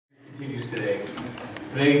continues today.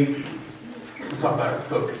 Today, we'll talk about our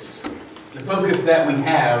focus. The focus that we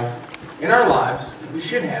have in our lives, that we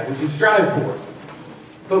should have, we should strive for.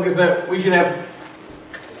 Focus that we should have,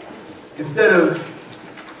 instead of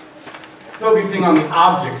focusing on the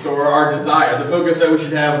objects or our desire, the focus that we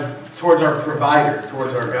should have towards our provider,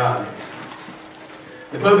 towards our God.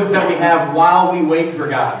 The focus that we have while we wait for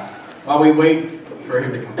God, while we wait for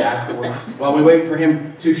Him to come back for us, while we wait for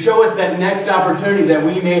Him to show us that next opportunity that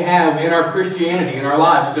we may have in our Christianity, in our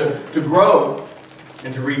lives, to grow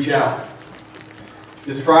and to reach out.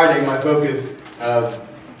 This Friday, my focus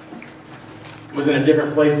was in a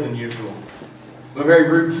different place than usual. I'm a very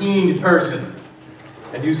routine person.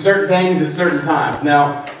 I do certain things at certain times.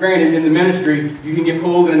 Now, granted, in the ministry, you can get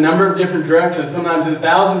pulled in a number of different directions, sometimes in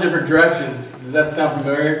 1,000 different directions. Does that sound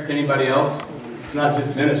familiar to anybody else? It's not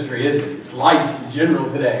just ministry, is it? It's life in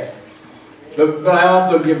general today. But I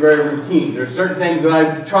also get very routine. There's certain things that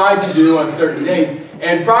I tried to do on certain days.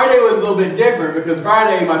 And Friday was a little bit different because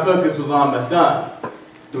Friday my focus was on my son,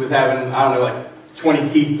 who was having, I don't know, like 20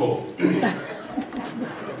 teeth pulled.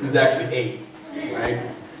 It was actually 8, right?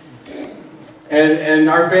 And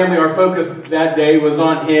our family, our focus that day was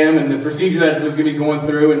on him and the procedure that was going to be going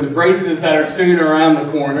through and the braces that are soon around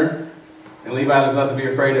the corner. And Levi, there's nothing to be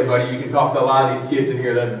afraid of, buddy. You can talk to a lot of these kids in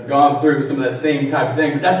here that have gone through some of that same type of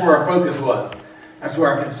thing. But that's where our focus was. That's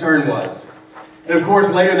where our concern was. And of course,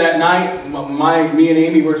 later that night, me and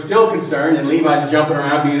Amy were still concerned, and Levi's jumping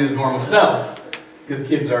around being his normal self. Because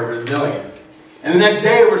kids are resilient. And the next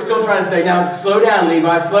day, we're still trying to say, now, slow down,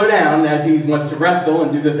 Levi, slow down, as he wants to wrestle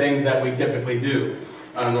and do the things that we typically do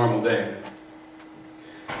on a normal day.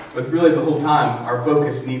 But really, the whole time, our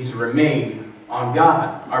focus needs to remain on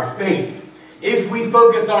God, our faith. If we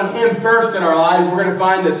focus on Him first in our lives, we're going to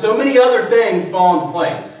find that so many other things fall into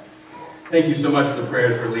place. Thank you so much for the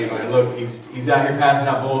prayers for Levi. Look, he's out here passing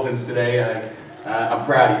out bulletins today. I'm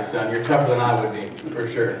proud of you, son. You're tougher than I would be, for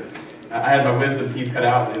sure. I had my wisdom teeth cut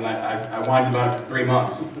out, and I whined him out for 3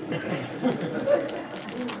 months.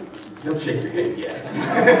 Don't shake your head, yes.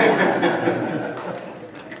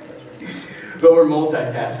 But we're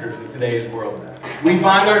multitaskers in today's world. We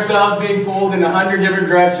find ourselves being pulled in 100 different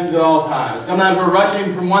directions at all times. Sometimes we're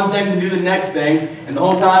rushing from one thing to do the next thing, and the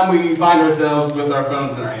whole time we find ourselves with our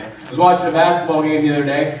phones in our hand. I was watching a basketball game the other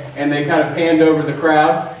day, and they kind of panned over the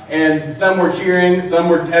crowd, and some were cheering, some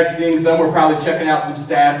were texting, some were probably checking out some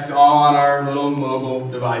stats, all on our little mobile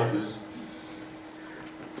devices.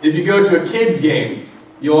 If you go to a kids game,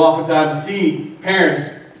 you'll oftentimes see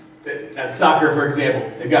parents at soccer, for example.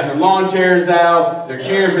 They've got their lawn chairs out, they're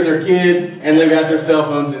cheering for their kids, and they've got their cell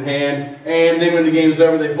phones in hand. And then when the game's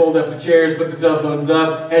over, they fold up the chairs, put the cell phones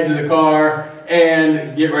up, head to the car,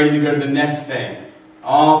 and get ready to go to the next thing.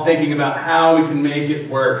 All thinking about how we can make it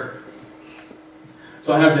work.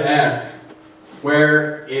 So I have to ask,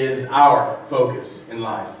 where is our focus in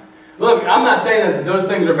life? Look, I'm not saying that those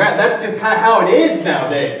things are bad. That's just kind of how it is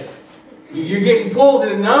nowadays. You're getting pulled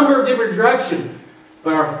in a number of different directions.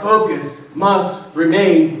 But our focus must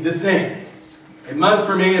remain the same. It must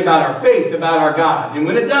remain about our faith, about our God. And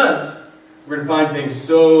when it does, we're going to find things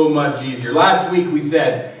so much easier. Last week we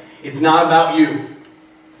said, it's not about you,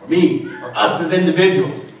 or me, or us as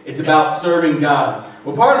individuals. It's about serving God.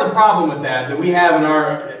 Well, part of the problem with that we have in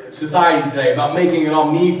our society today, about making it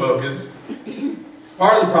all me-focused,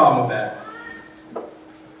 part of the problem with that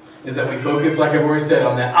is that we focus, like I've already said,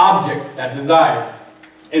 on that object, that desire,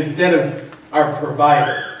 instead of our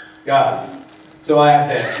provider, God. So I have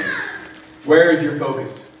to ask you, where is your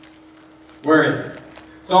focus? Where is it?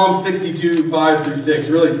 Psalm 62, 5 through 6.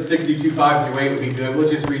 Really, 62, 5 through 8 would be good.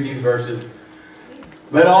 Let's just read these verses.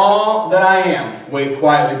 Let all that I am wait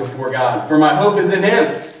quietly before God, for my hope is in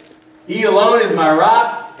Him. He alone is my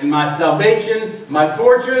rock and my salvation, my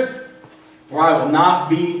fortress, where I will not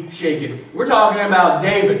be shaken. We're talking about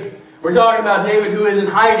David. We're talking about David who is in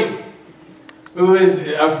hiding, who is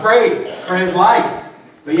afraid for his life.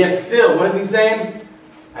 But yet still, what is he saying?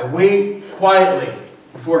 I wait quietly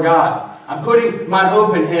before God. I'm putting my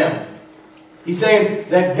hope in Him. He's saying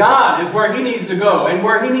that God is where he needs to go and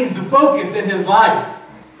where he needs to focus in his life.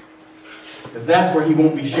 Because that's where he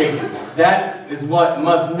won't be shaken. That is what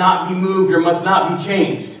must not be moved or must not be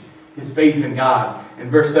changed. His faith in God. And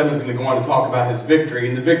verse 7 is going to go on to talk about his victory.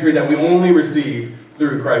 And the victory that we only receive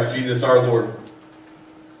through Christ Jesus our Lord.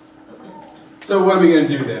 So what are we going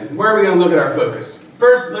to do then? Where are we going to look at our focus?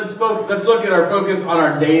 First, let's look at our focus on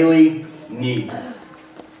our daily needs.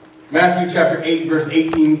 Matthew chapter 8, verse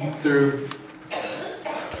 18 through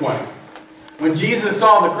 20. When Jesus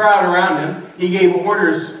saw the crowd around him, he gave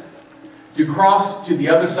orders to cross to the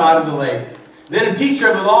other side of the lake. Then a teacher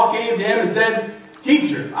of the law came to him and said,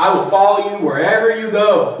 "Teacher, I will follow you wherever you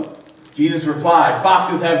go." Jesus replied,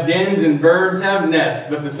 "Foxes have dens and birds have nests,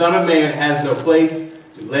 but the Son of Man has no place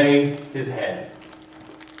to lay his head."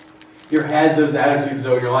 You ever had those attitudes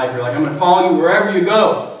though in your life? You're like, "I'm going to follow you wherever you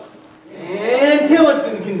go, until it's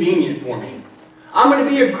inconvenient for me. I'm going to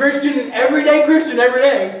be a Christian every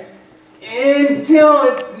day, until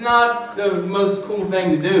it's not the most cool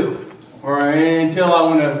thing to do. Or until I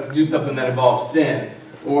want to do something that involves sin.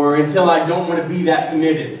 Or until I don't want to be that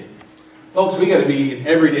committed." Folks, we got to be an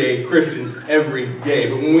everyday Christian every day.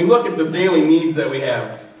 But when we look at the daily needs that we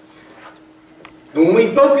have, and when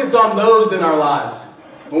we focus on those in our lives,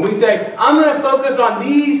 when we say, "I'm going to focus on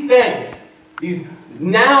these things," these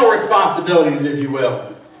now responsibilities, if you will.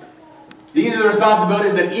 These are the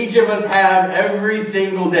responsibilities that each of us have every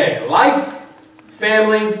single day. Life,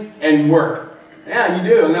 family, and work. Yeah, you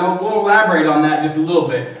do. Now, we'll elaborate on that just a little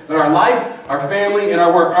bit. But our life, our family, and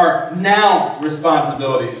our work are now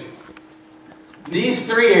responsibilities. These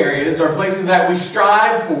three areas are places that we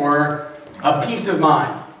strive for a peace of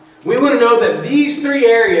mind. We want to know that these three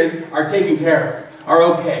areas are taken care of, are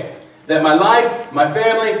okay. That my life, my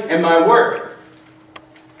family, and my work,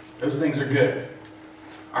 those things are good.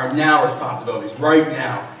 Are now responsibilities, right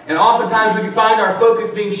now. And oftentimes we can find our focus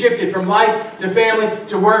being shifted from life to family,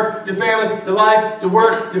 to work, to family, to life, to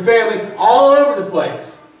work, to family, all over the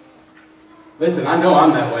place. Listen, I know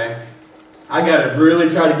I'm that way. I got to really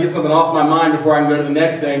try to get something off my mind before I can go to the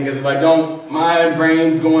next thing, because if I don't, my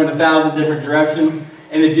brain's going in 1,000 different directions.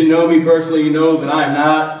 And if you know me personally, you know that I'm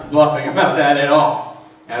not bluffing about that at all.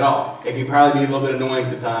 At all. It can probably be a little bit annoying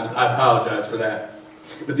sometimes. I apologize for that.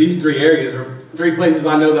 But these three areas are three places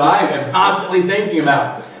I know that I am constantly thinking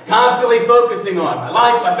about, constantly focusing on. My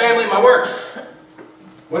life, my family, my work.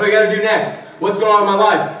 What do I got to do next? What's going on in my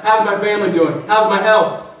life? How's my family doing? How's my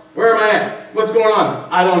health? Where am I at? What's going on?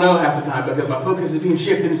 I don't know half the time because my focus is being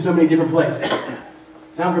shifted in so many different places.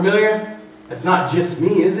 Sound familiar? That's not just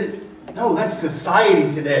me, is it? No, that's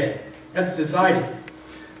society today. That's society.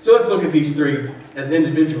 So let's look at these three as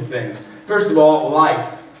individual things. First of all,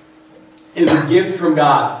 life is a gift from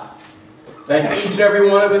God that each and every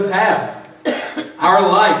one of us have. Our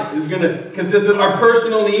life is going to consist of our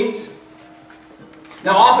personal needs.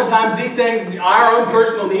 Now, oftentimes these things, our own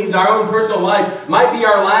personal needs, our own personal life, might be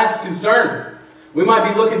our last concern. We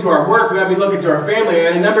might be looking to our work, we might be looking to our family,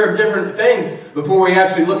 and a number of different things before we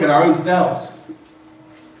actually look at our own selves.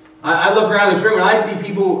 I look around this room and I see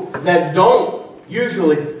people that don't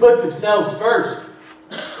usually put themselves first.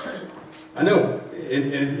 I know,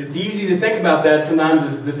 it's easy to think about that sometimes,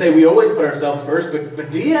 is to say we always put ourselves first,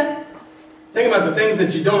 but do you? Think about the things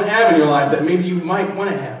that you don't have in your life that maybe you might want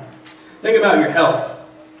to have. Think about your health.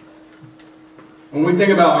 When we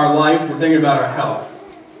think about our life, we're thinking about our health.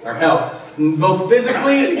 Our health, both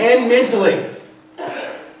physically and mentally.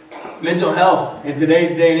 Mental health in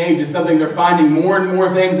today's day and age is something they're finding more and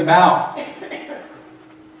more things about.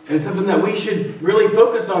 And it's something that we should really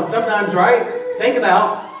focus on sometimes, right? Think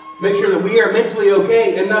about, make sure that we are mentally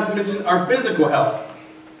okay, and not to mention our physical health.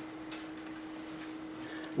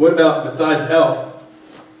 What about, besides health,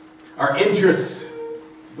 our interests?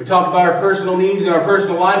 We talk about our personal needs and our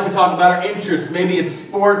personal life. We talk about our interests. Maybe it's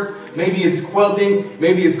sports. Maybe it's quilting.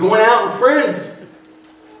 Maybe it's going out with friends.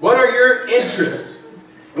 What are your interests?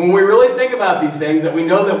 And when we really think about these things that we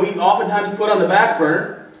know that we oftentimes put on the back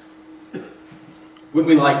burner, wouldn't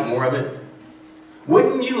we like more of it?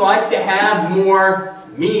 Wouldn't you like to have more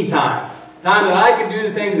me time? Time that I can do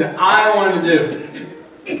the things that I want to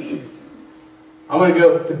do. I want to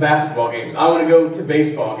go to basketball games. I want to go to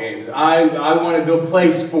baseball games. I want to go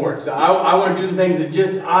play sports. I want to do the things that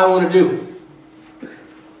just I want to do.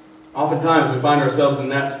 Oftentimes we find ourselves in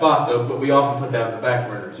that spot though, but we often put that on the back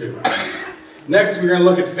burner too. Next we're going to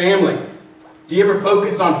look at family. Do you ever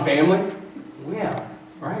focus on family? Yeah,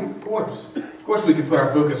 right? Of course. Of course we can put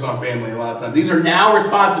our focus on family a lot of times. These are now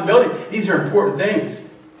responsibilities. These are important things.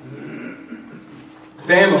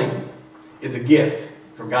 Family is a gift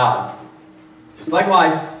from God. Just like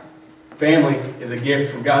life, family is a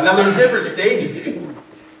gift from God. Now, there's different stages.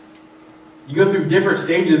 You go through different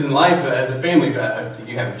stages in life as a family.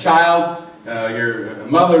 You have a child, you're a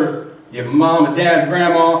mother, you have a mom, a dad, a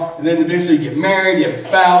grandma, and then eventually you get married, you have a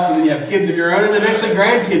spouse, and then you have kids of your own, and then eventually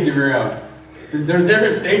grandkids of your own. There's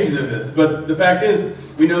different stages of this, but the fact is,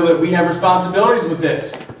 we know that we have responsibilities with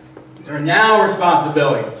this. These are now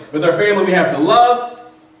responsibility. With our family, we have to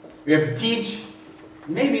love, we have to teach,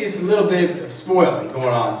 maybe just a little bit of spoiling going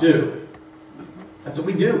on too. That's what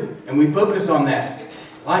we do. And we focus on that.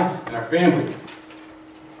 Life and our family.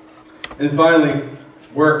 And then finally,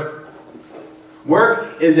 work.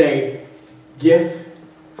 Work is a gift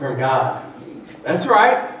from God. That's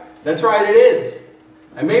right. That's right, it is.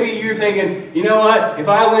 And maybe you're thinking, you know what? If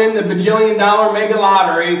I win the bajillion-dollar mega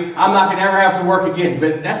lottery, I'm not going to ever have to work again.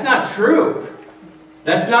 But that's not true.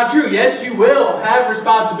 That's not true. Yes, you will have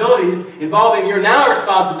responsibilities involving your now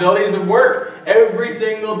responsibilities of work every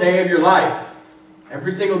single day of your life.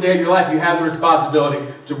 Every single day of your life, you have the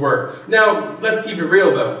responsibility to work. Now, let's keep it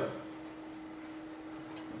real, though.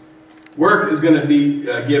 Work is going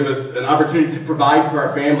to give us an opportunity to provide for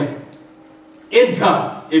our family.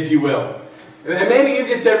 Income, if you will. And maybe you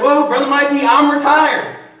just said, well, Brother Mikey, I'm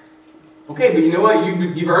retired. Okay, but you know what?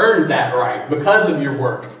 You've earned that right because of your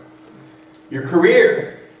work. Your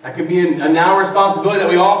career. That could be a now responsibility that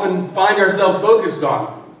we often find ourselves focused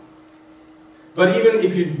on. But even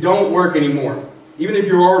if you don't work anymore, even if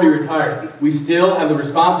you're already retired, we still have the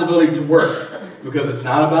responsibility to work because it's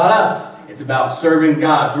not about us. It's about serving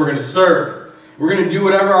God. So we're going to serve. We're going to do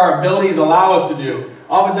whatever our abilities allow us to do.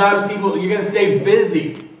 Oftentimes, you're going to stay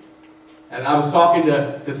busy. And I was talking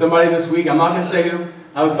to somebody this week. I'm not going to say who.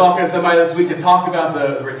 I was talking to somebody this week that talked about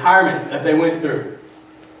the retirement that they went through.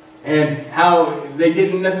 And how they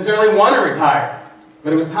didn't necessarily want to retire.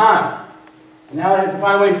 But it was time. And now they have to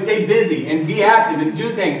find a way to stay busy and be active and do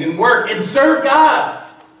things and work and serve God.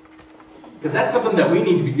 Because that's something that we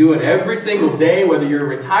need to be doing every single day, whether you're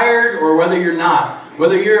retired or whether you're not.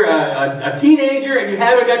 Whether you're a teenager and you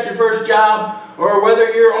haven't got your first job, or whether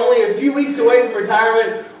you're only a few weeks away from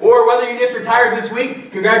retirement, or whether you just retired this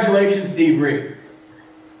week, congratulations, Steve Reed.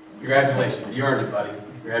 Congratulations. You earned it, buddy.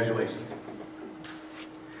 Congratulations.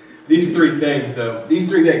 These three things, though,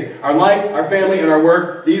 our life, our family, and our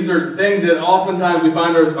work, these are things that oftentimes we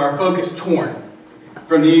find our focus torn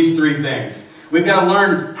from these three things. We've got to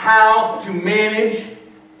learn how to manage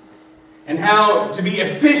and how to be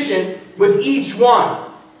efficient with each one.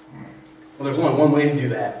 Well, there's only one way to do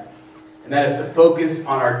that, and that is to focus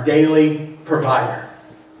on our daily provider.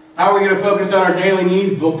 How are we going to focus on our daily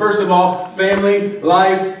needs? Well, first of all, family,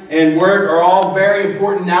 life, and work are all very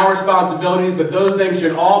important now responsibilities, but those things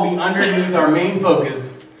should all be underneath our main focus,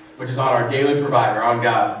 which is on our daily provider, on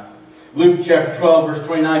God. Luke chapter 12, verse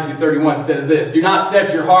 29 through 31 says this, "Do not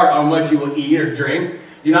set your heart on what you will eat or drink.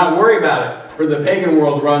 Do not worry about it, for the pagan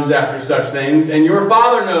world runs after such things, and your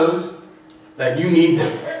Father knows that you need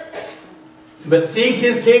them. But seek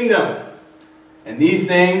His kingdom, and these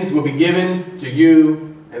things will be given to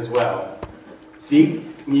you as well." Seek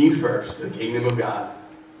ye first the kingdom of God.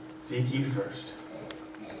 Seek ye first.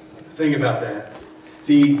 Think about that.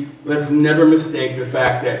 See, let's never mistake the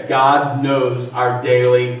fact that God knows our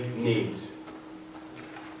daily needs.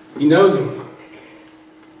 He knows them.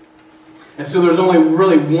 And so there's only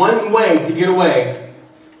really one way to get away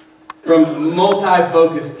from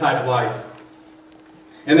multi-focused type life.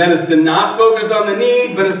 And that is to not focus on the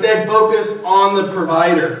need, but instead focus on the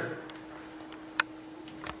provider.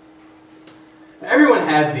 Everyone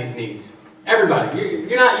has these needs. Everybody.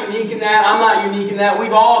 You're not unique in that. I'm not unique in that.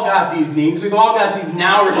 We've all got these needs. We've all got these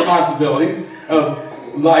now responsibilities of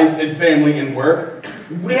life and family and work.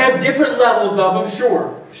 We have different levels of them,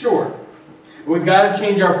 sure. But we've got to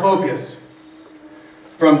change our focus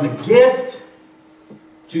from the gift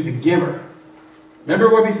to the giver. Remember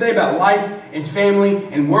what we say about life and family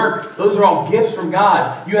and work? Those are all gifts from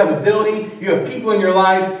God. You have ability, you have people in your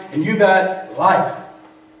life, and you got life.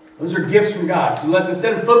 Those are gifts from God. So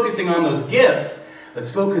instead of focusing on those gifts,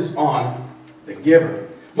 let's focus on the giver.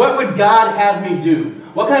 What would God have me do?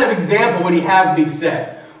 What kind of example would He have me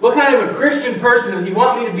set? What kind of a Christian person does He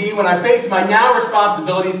want me to be when I face my now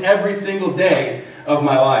responsibilities every single day of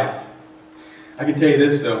my life? I can tell you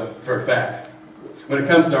this, though, for a fact. When it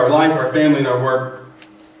comes to our life, our family, and our work,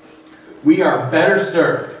 we are better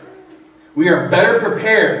served. We are better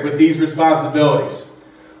prepared with these responsibilities.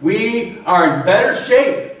 We are in better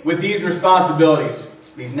shape with these responsibilities,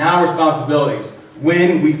 these now responsibilities,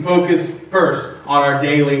 when we focus first on our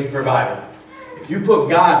daily provider. If you put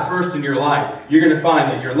God first in your life, you're going to find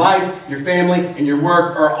that your life, your family, and your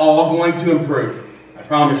work are all going to improve. I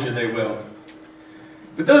promise you they will.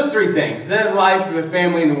 But those three things, the life, the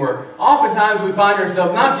family, and the work, oftentimes we find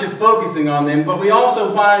ourselves not just focusing on them, but we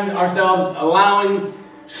also find ourselves allowing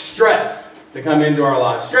stress to come into our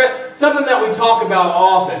lives. Stress, something that we talk about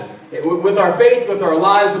often. With our faith, with our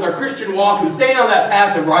lives, with our Christian walk, and staying on that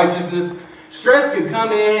path of righteousness, stress can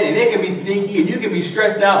come in and it can be sneaky and you can be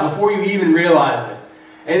stressed out before you even realize it.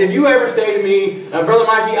 And if you ever say to me, Brother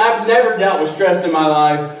Mikey, I've never dealt with stress in my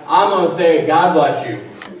life, I'm going to say, God bless you,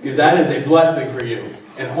 because that is a blessing for you.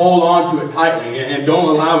 And hold on to it tightly and don't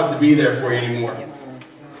allow it to be there for you anymore.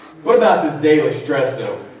 What about this daily stress,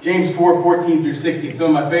 though? James 4:14 through 16,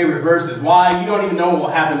 some of my favorite verses. Why? You don't even know what will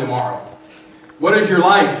happen tomorrow. What is your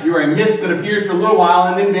life? You are a mist that appears for a little while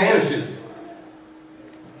and then vanishes.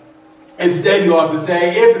 Instead, you ought to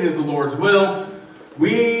say, if it is the Lord's will,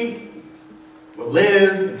 we will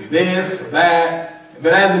live and do this or that.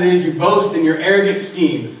 But as it is, you boast in your arrogant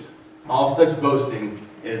schemes. All such boasting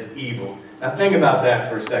is evil. Now think about that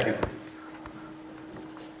for a second.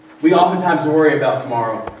 We oftentimes worry about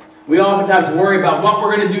tomorrow. We oftentimes worry about what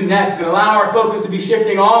we're going to do next and allow our focus to be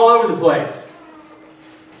shifting all over the place.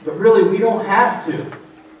 But really, we don't have to.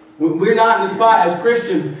 We're not in the spot as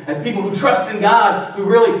Christians, as people who trust in God, who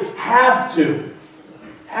really have to.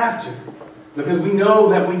 Have to. Because we know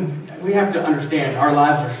that we have to understand our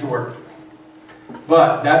lives are short.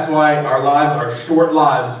 But that's why our lives, our short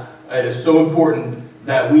lives, it is so important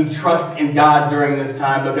that we trust in God during this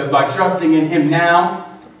time. Because by trusting in Him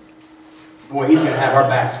now, boy, He's going to have our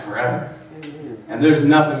backs forever. And there's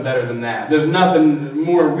nothing better than that. There's nothing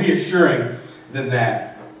more reassuring than that.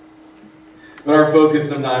 But our focus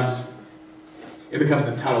sometimes, it becomes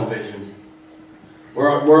a tunnel vision.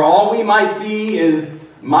 Where all we might see is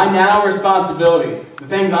my now responsibilities. The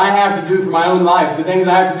things I have to do for my own life. The things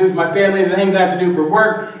I have to do for my family. The things I have to do for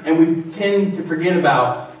work. And we tend to forget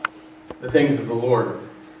about the things of the Lord.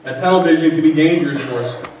 That tunnel vision can be dangerous for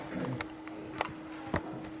us.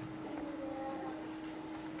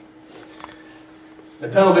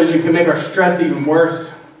 The tunnel vision can make our stress even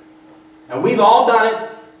worse. And we've all done it.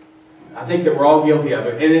 I think that we're all guilty of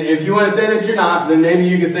it. And if you want to say that you're not, then maybe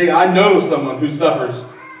you can say, I know someone who suffers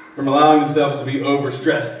from allowing themselves to be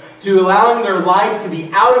overstressed. To allowing their life to be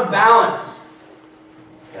out of balance.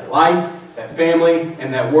 That life, that family,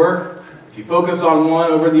 and that work. If you focus on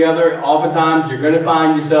one over the other, oftentimes you're going to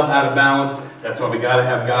find yourself out of balance. That's why we got to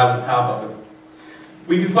have God at the top of it.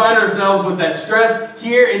 We can find ourselves with that stress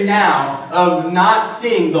here and now of not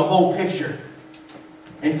seeing the whole picture.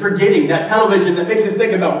 And forgetting that tunnel vision that makes us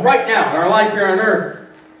think about right now in our life here on earth.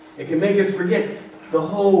 It can make us forget the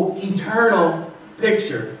whole eternal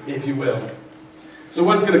picture, if you will. So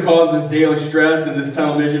what's going to cause this daily stress and this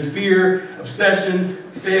tunnel vision? Fear, obsession,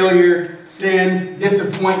 failure, sin,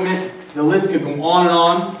 disappointment. The list can go on and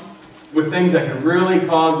on with things that can really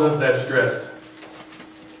cause us that stress.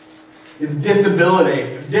 It's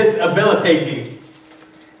disabilitating,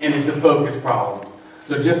 and it's a focus problem.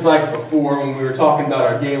 So just like before when we were talking about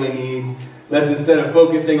our daily needs, let's instead of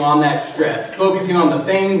focusing on that stress, focusing on the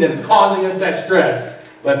thing that is causing us that stress,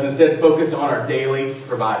 let's instead focus on our daily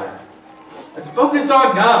provider. Let's focus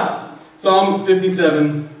on God. Psalm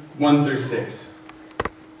 57, 1 through 6.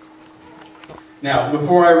 Now,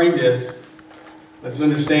 before I read this, let's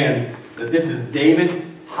understand that this is David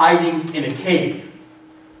hiding in a cave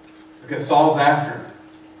because Saul's after him.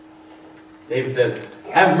 David says,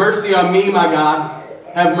 have mercy on me, my God.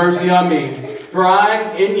 Have mercy on me, for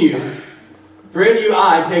in you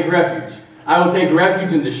I take refuge. I will take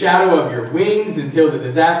refuge in the shadow of your wings until the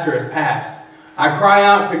disaster has passed. I cry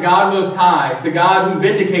out to God Most High, to God who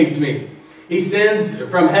vindicates me. He sends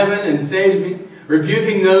from heaven and saves me,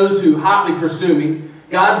 rebuking those who hotly pursue me.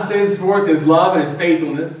 God sends forth His love and His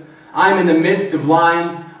faithfulness. I am in the midst of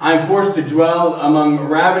lions. I am forced to dwell among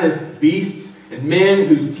ravenous beasts and men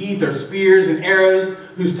whose teeth are spears and arrows,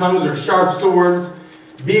 whose tongues are sharp swords.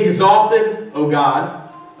 Be exalted, O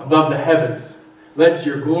God, above the heavens. Let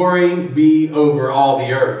your glory be over all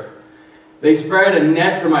the earth. They spread a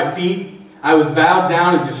net for my feet. I was bowed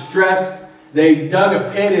down in distress. They dug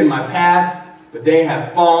a pit in my path, but they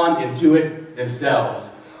have fallen into it themselves.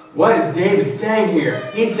 What is David saying here?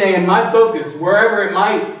 He's saying my focus, wherever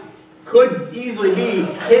it could easily be,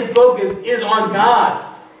 his focus is on God.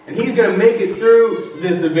 And he's going to make it through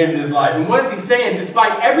this event in his life. And what is he saying?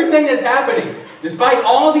 Despite everything that's happening, despite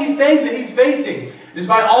all these things that he's facing,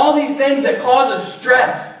 despite all these things that cause us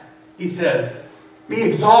stress, he says, be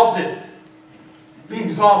exalted. Be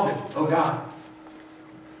exalted, oh God.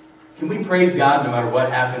 Can we praise God no matter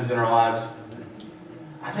what happens in our lives?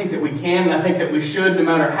 I think that we can, and I think that we should, no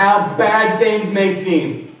matter how bad things may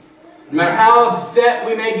seem. No matter how upset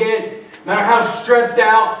we may get, no matter how stressed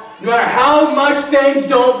out, no matter how much things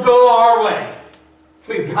don't go our way.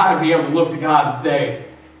 We've got to be able to look to God and say,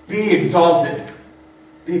 be exalted.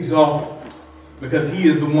 Be exalted. Because He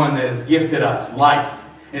is the one that has gifted us life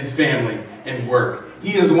and family and work.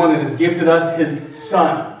 He is the one that has gifted us His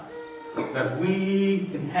Son. So that we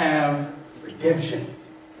can have redemption.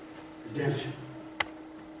 Redemption.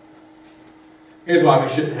 Here's why we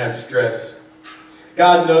shouldn't have stress.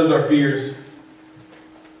 God knows our fears.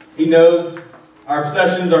 He knows our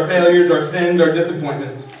obsessions, our failures, our sins, our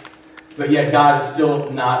disappointments. But yet God is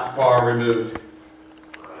still not far removed.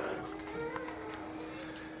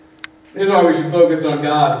 Here's why we should focus on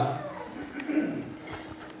God.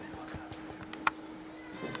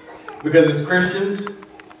 Because as Christians,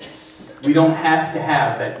 we don't have to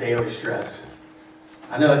have that daily stress.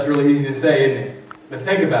 I know that's really easy to say, isn't it? But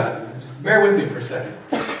think about it. Just bear with me for a second.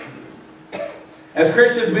 As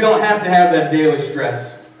Christians, we don't have to have that daily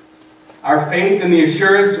stress. Our faith and the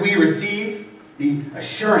assurance we receive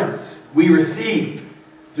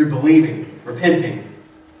through believing, repenting,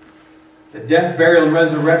 the death, burial, and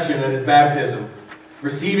resurrection that is baptism,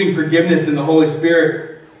 receiving forgiveness in the Holy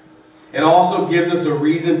Spirit. It also gives us a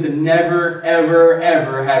reason to never, ever,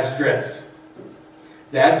 ever have stress.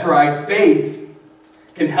 That's right. Faith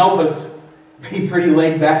can help us be pretty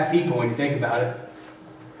laid-back people when you think about it.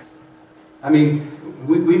 I mean,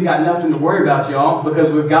 we've got nothing to worry about, y'all, because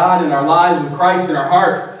with God in our lives, with Christ in our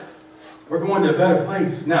heart, we're going to a better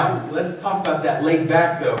place. Now, let's talk about that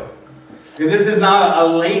laid-back, though. Because this is not a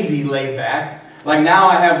lazy laid-back. Like, now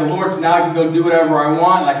I have the Lord, so now I can go do whatever I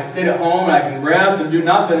want, and I can sit at home, and I can rest and do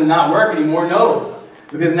nothing and not work anymore. No.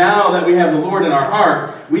 Because now that we have the Lord in our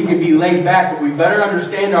heart, we can be laid back, but we better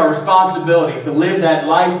understand our responsibility to live that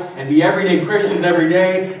life and be everyday Christians every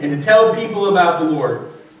day and to tell people about the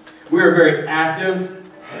Lord. We are very active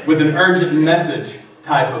with an urgent message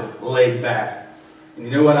type of laid back. And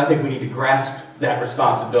you know what? I think we need to grasp that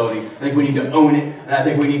responsibility. I think we need to own it, and I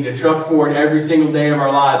think we need to truck forward every single day of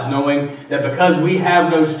our lives knowing that because we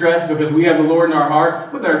have no stress, because we have the Lord in our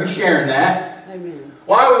heart, we better be sharing that. Amen.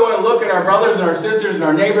 Why do we want to look at our brothers and our sisters and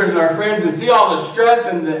our neighbors and our friends and see all the stress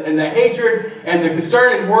and the hatred and the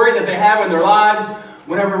concern and worry that they have in their lives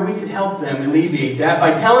whenever we could help them alleviate that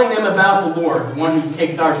by telling them about the Lord, the one who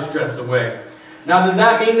takes our stress away? Now, does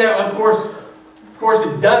that mean that, of course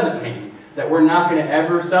it doesn't mean that we're not going to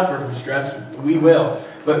ever suffer from stress? We will.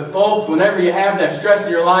 But folks, whenever you have that stress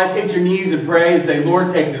in your life, hit your knees and pray and say,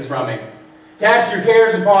 Lord, take this from me. Cast your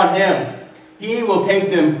cares upon Him. He will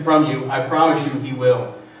take them from you. I promise you He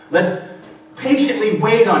will. Let's patiently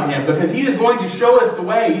wait on Him because He is going to show us the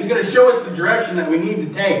way. He's going to show us the direction that we need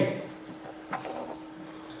to take.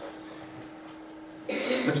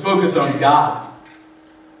 Let's focus on God.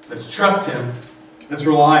 Let's trust Him. Let's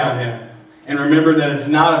rely on Him. And remember that it's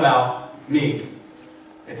not about me.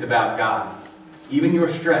 It's about God. Even your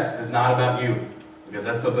stress is not about you, because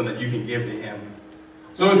that's something that you can give to Him.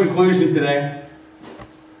 So in conclusion today,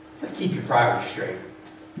 let's keep your priorities straight.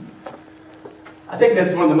 I think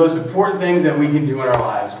that's one of the most important things that we can do in our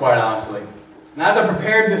lives, quite honestly. And as I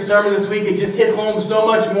prepared this sermon this week, it just hit home so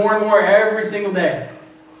much more and more every single day.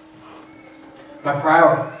 My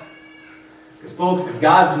priorities. Because folks, if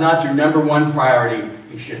God's not your number one priority,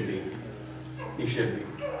 He should be. He should be.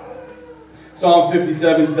 Psalm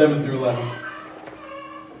 57, 7 through 11.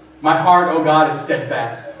 My heart, O God, is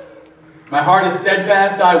steadfast. My heart is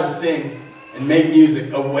steadfast, I will sing and make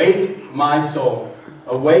music. Awake, my soul.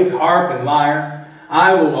 Awake, harp and lyre.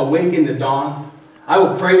 I will awake in the dawn. I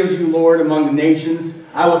will praise you, Lord, among the nations.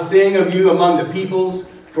 I will sing of you among the peoples.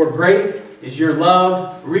 For great is your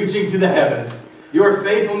love, reaching to the heavens. Your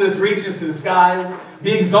faithfulness reaches to the skies.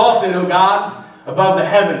 Be exalted, O God, above the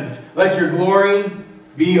heavens. Let your glory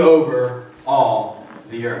be over all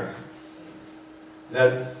the earth. Does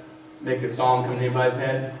that make a song come to anybody's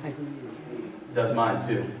head? It does mine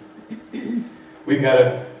too. We've got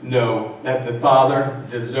to know that the Father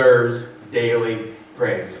deserves daily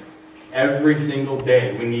praise. Every single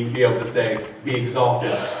day we need to be able to say, be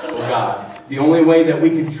exalted, O God. The only way that we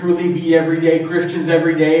can truly be everyday Christians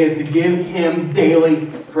every day is to give Him daily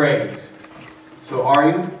praise. So are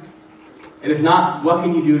you? And if not, what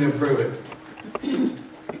can you do to improve it?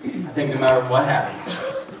 I think no matter what happens,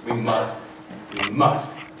 we must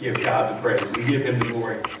give God the praise and give Him the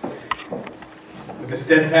glory. With a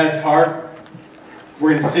steadfast heart,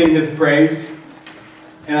 we're going to sing His praise.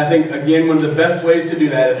 And I think, again, one of the best ways to do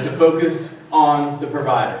that is to focus on the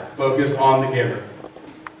provider. Focus on the giver.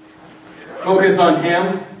 Focus on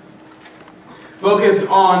Him. Focus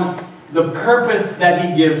on the purpose that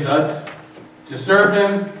He gives us to serve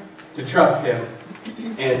Him, to trust Him,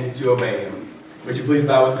 and to obey Him. Would you please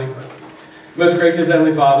bow with me? Most gracious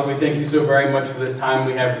Heavenly Father, we thank you so very much for this time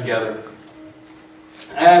we have together.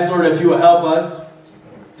 I ask, Lord, that you will help us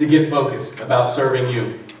to get focused about serving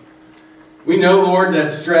you. We know, Lord,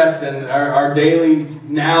 that stress and our daily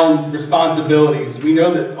now responsibilities, we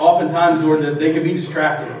know that oftentimes, Lord, that they can be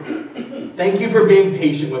distracting. Thank you for being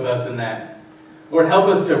patient with us in that. Lord, help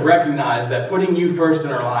us to recognize that putting you first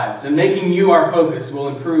in our lives and making you our focus will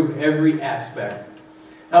improve every aspect.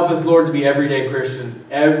 Help us, Lord, to be everyday Christians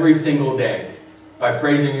every single day by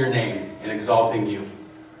praising your name and exalting you.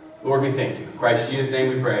 Lord, we thank you. In Christ Jesus'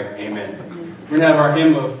 name we pray. Amen. We're going to have our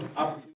hymn of